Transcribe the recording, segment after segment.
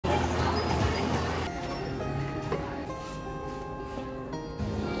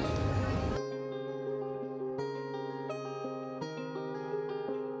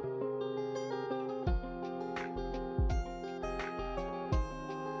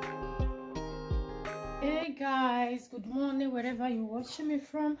Hey guys, good morning wherever you're watching me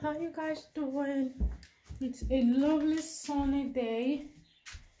from. How you guys doing? It's a lovely sunny day.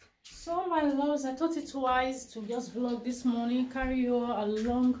 So my loves, I thought it wise to just vlog this morning, carry you all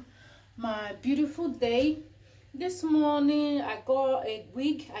along my beautiful day. This morning I got a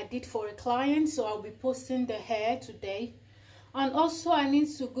wig I did for a client, so I'll be posting the hair today. And also I need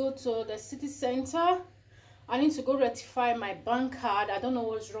to go to the city center. I need to go rectify my bank card. I don't know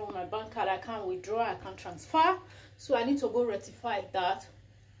what's wrong with my bank card. I can't withdraw, I can't transfer, so I need to go rectify that.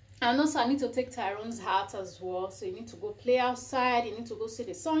 And also I need to take Tyrone's hat as well, so you need to go play outside, you need to go see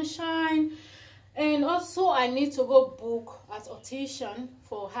the sunshine. And also I need to go book at optician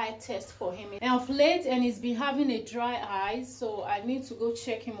for eye test for him. And of late, and he's been having a dry eye, so I need to go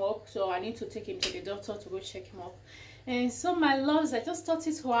check him up. So I need to take him to the doctor to go check him up. And so my loves, I just thought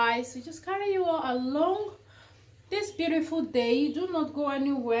it wise to just carry you all along this beautiful day. Do not go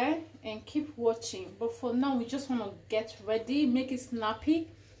anywhere and keep watching. But for now, we just want to get ready, make it snappy,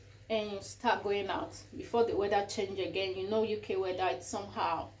 and start going out before the weather change again. You know, UK weather, it's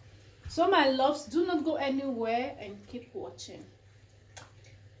somehow. So my loves, do not go anywhere and keep watching.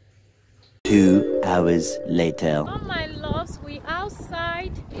 2 hours later. So my loves, we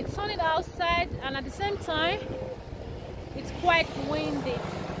outside. It's sunny outside, and at the same time, it's quite windy.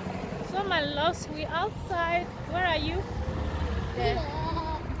 So my loves, we outside. Where are you? There.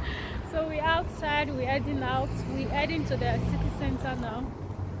 So we outside, we're heading out. We're heading to the city center now.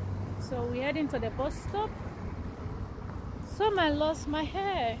 So we're heading to the bus stop. So my loves, my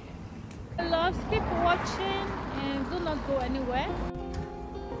hair. My loves, keep watching and do not go anywhere.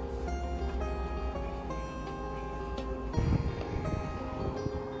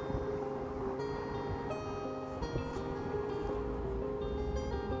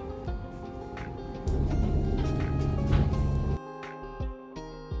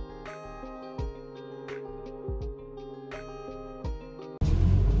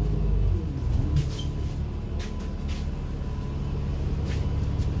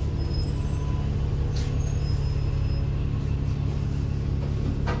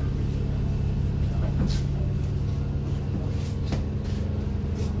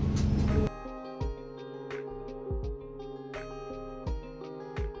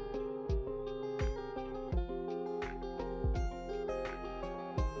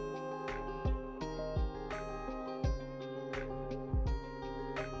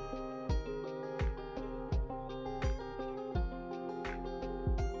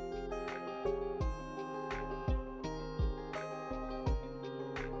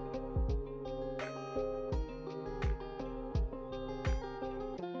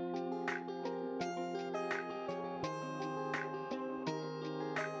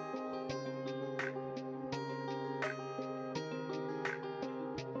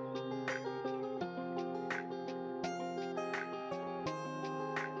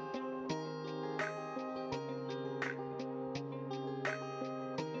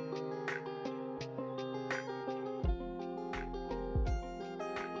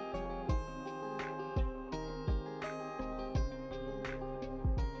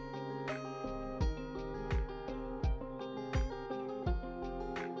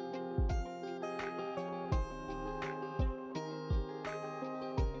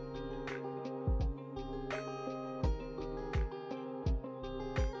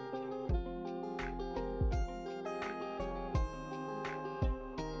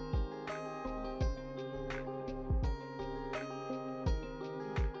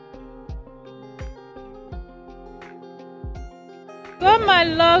 Well, my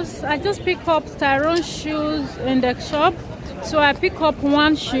loves, I just picked up Tyrone's shoes in the shop. So I pick up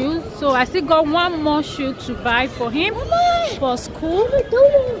one shoe. So I still got one more shoe to buy for him for school.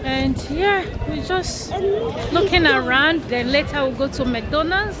 And yeah, we're just looking around. Then later we'll go to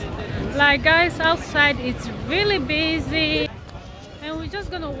McDonald's. Like guys, outside it's really busy. And we're just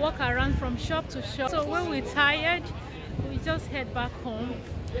gonna walk around from shop to shop. So when we're tired, we just head back home.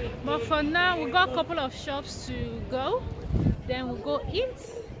 But for now, we got a couple of shops to go. Then we'll go eat.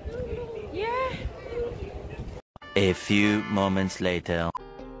 Yeah. A few moments later.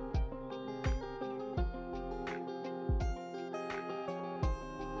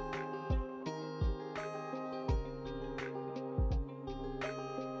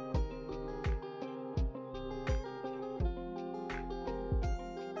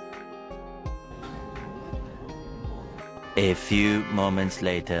 A few moments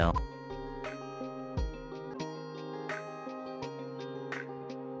later.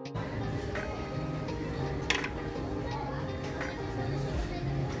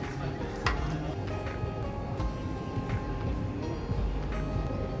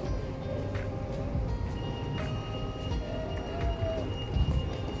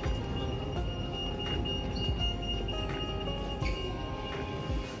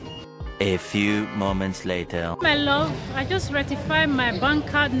 A few moments later. My love, I just rectified my bank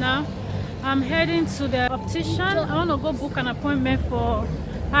card now. I'm heading to the optician. I want to go book an appointment for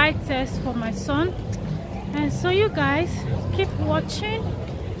eye test for my son. And so you guys keep watching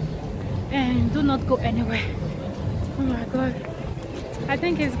and do not go anywhere. Oh my god, I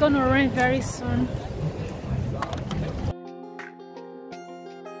think it's gonna rain very soon.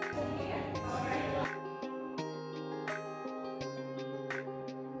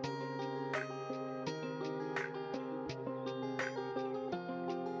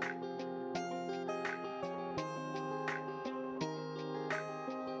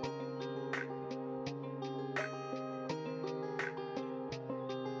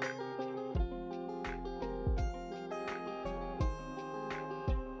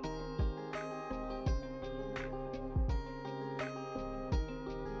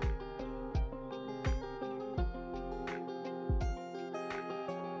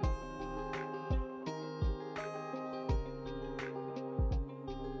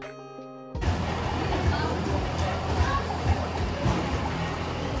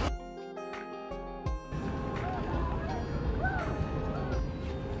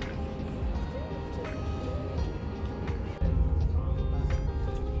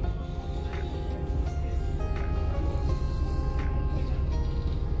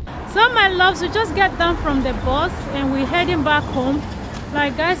 So my loves, we just get down from the bus and we're heading back home.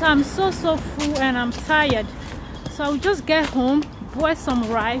 Like guys, I'm so full and I'm tired, so I'll just get home, boil some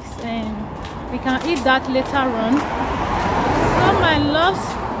rice, and we can eat that later on. So my loves,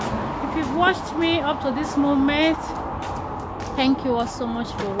 if you've watched me up to this moment, thank you all so much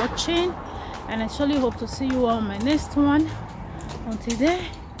for watching, and I surely hope to see you all on my next one. Until then,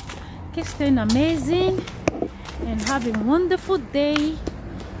 keep staying amazing and have a wonderful day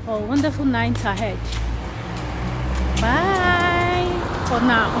or wonderful night ahead. Bye for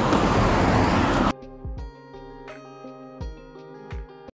now.